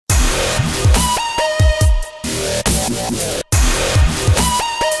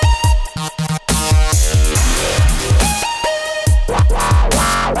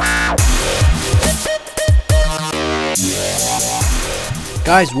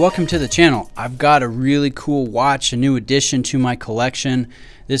Guys, welcome to the channel. I've got a really cool watch, a new addition to my collection.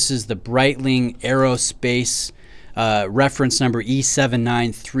 This is the Breitling Aerospace reference number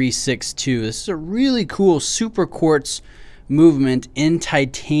E79362. This is a really cool super quartz movement in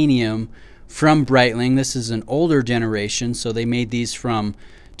titanium from Breitling. This is an older generation, so they made these from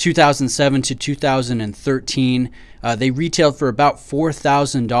 2007 to 2013. They retailed for about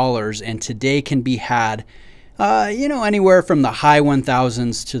 $4,000 and today can be had anywhere from the high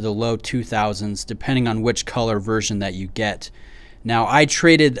 1000s to the low 2000s, depending on which color version that you get. Now, I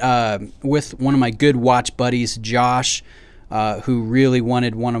traded with one of my good watch buddies, Josh, who really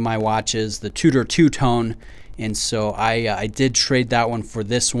wanted one of my watches, the Tudor two-tone, and so I did trade that one for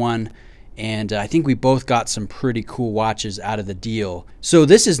this one, and I think we both got some pretty cool watches out of the deal. So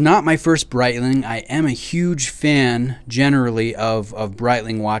this is not my first Breitling. I am a huge fan, generally, of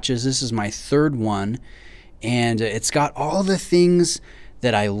Breitling watches. This is my third one. And it's got all the things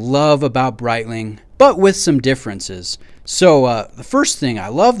that I love about Breitling, but with some differences. So the first thing, I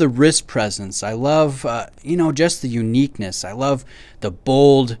love the wrist presence. I love, just the uniqueness. I love the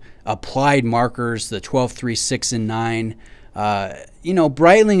bold applied markers, the 12, 3, 6, and 9.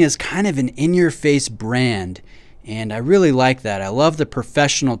 Breitling is kind of an in-your-face brand, and I really like that. I love the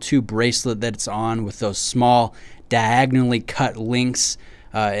professional 2 bracelet that it's on with those small diagonally cut links.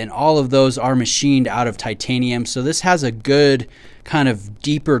 And all of those are machined out of titanium, so this has a good kind of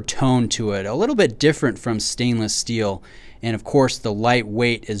deeper tone to it, a little bit different from stainless steel, and of course the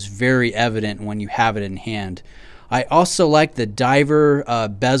lightweight is very evident when you have it in hand. I also like the diver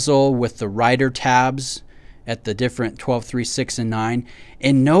bezel with the rider tabs at the different 12, 3, 6, and 9,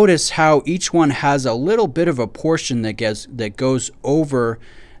 and notice how each one has a little bit of a portion that goes over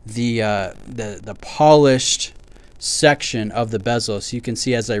the polished section of the bezel. So you can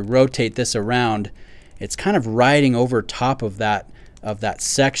see as I rotate this around, it's kind of riding over top of that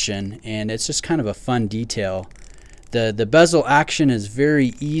section, and it's just kind of a fun detail. The bezel action is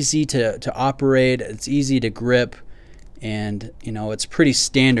very easy to operate. It's easy to grip, and it's pretty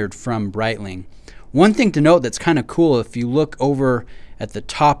standard from Breitling. One thing to note that's kind of cool, if you look over at the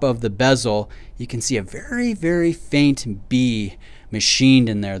top of the bezel, you can see a very, very faint B machined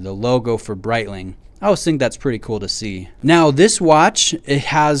in there, the logo for Breitling. I always think that's pretty cool to see. Now this watch, it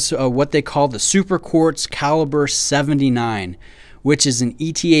has what they call the Super Quartz Caliber 79, which is an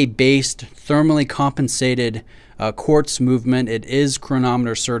ETA based thermally compensated quartz movement. It is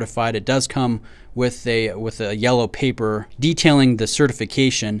chronometer certified. It does come with a yellow paper detailing the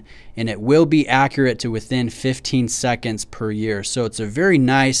certification, and it will be accurate to within 15 seconds per year. So it's a very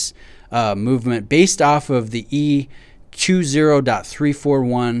nice movement based off of the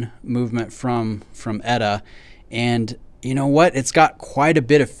E20.341 movement from ETA, and you know what? It's got quite a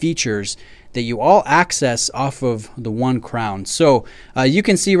bit of features that you all access off of the one crown. So you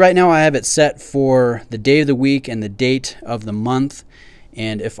can see right now I have it set for the day of the week and the date of the month,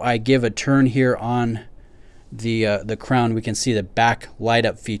 and if I give a turn here on the crown, we can see the back light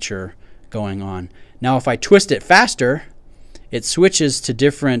up feature going on. Now if I twist it faster, it switches to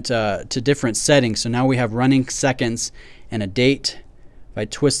different settings. So now we have running seconds and a date. If I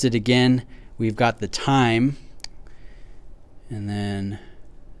twist it again, we've got the time, and then,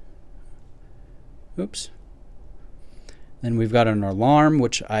 then we've got an alarm,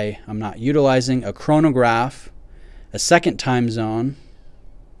 which I'm not utilizing, a chronograph, a second time zone,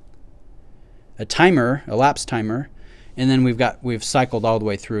 a timer, a lapse timer, and then we've cycled all the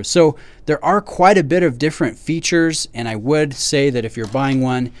way through. So there are quite a bit of different features, and I would say that if you're buying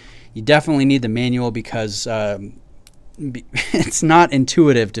one, you definitely need the manual because it's not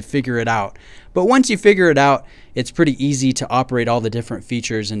intuitive to figure it out. But once you figure it out, it's pretty easy to operate all the different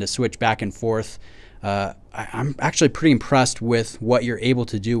features and to switch back and forth. I'm actually pretty impressed with what you're able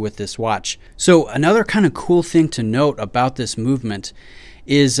to do with this watch. So another kind of cool thing to note about this movement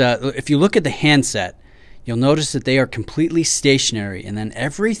is if you look at the handset, you'll notice that they are completely stationary, and then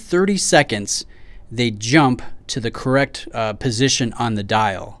every 30 seconds they jump to the correct position on the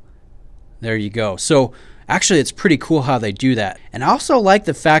dial. There you go. So actually it's pretty cool how they do that. And I also like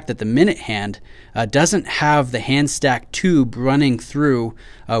the fact that the minute hand doesn't have the hand stack tube running through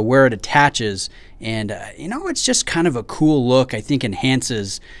where it attaches, and it's just kind of a cool look. I think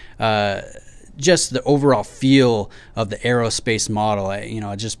enhances just the overall feel of the aerospace model.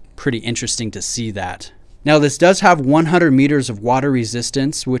 Just pretty interesting to see that. Now this does have 100 meters of water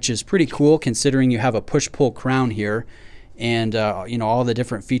resistance, which is pretty cool considering you have a push-pull crown here, and all the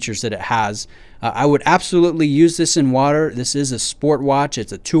different features that it has. I would absolutely use this in water. This is a sport watch.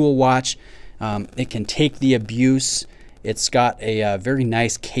 It's a tool watch. It can take the abuse. It's got a very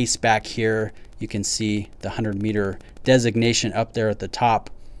nice case back here. You can see the 100-meter designation up there at the top.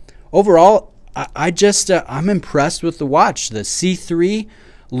 Overall, I'm impressed with the watch. The C3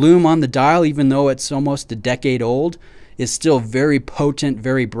 lume on the dial, even though it's almost a decade old, is still very potent,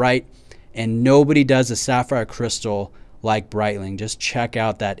 very bright, and nobody does a sapphire crystal like Breitling. Just check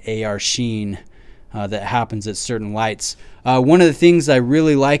out that AR sheen that happens at certain lights. One of the things I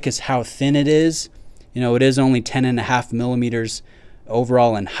really like is how thin it is. You know, it is only 10.5 millimeters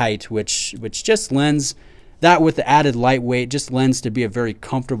overall in height, which just lends, that with the added lightweight, just lends to be a very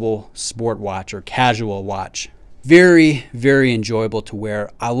comfortable sport watch or casual watch. Very, very enjoyable to wear.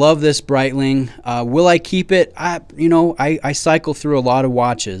 I love this Breitling. Will I keep it? I cycle through a lot of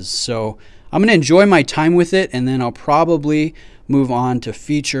watches, so I'm going to enjoy my time with it, and then I'll probably move on to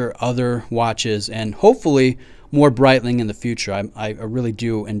feature other watches and hopefully more Breitling in the future. I really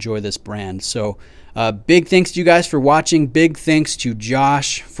do enjoy this brand. So big thanks to you guys for watching. Big thanks to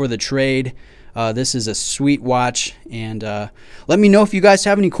Josh for the trade. This is a sweet watch, and let me know if you guys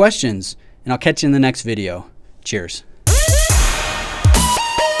have any questions, and I'll catch you in the next video. Cheers.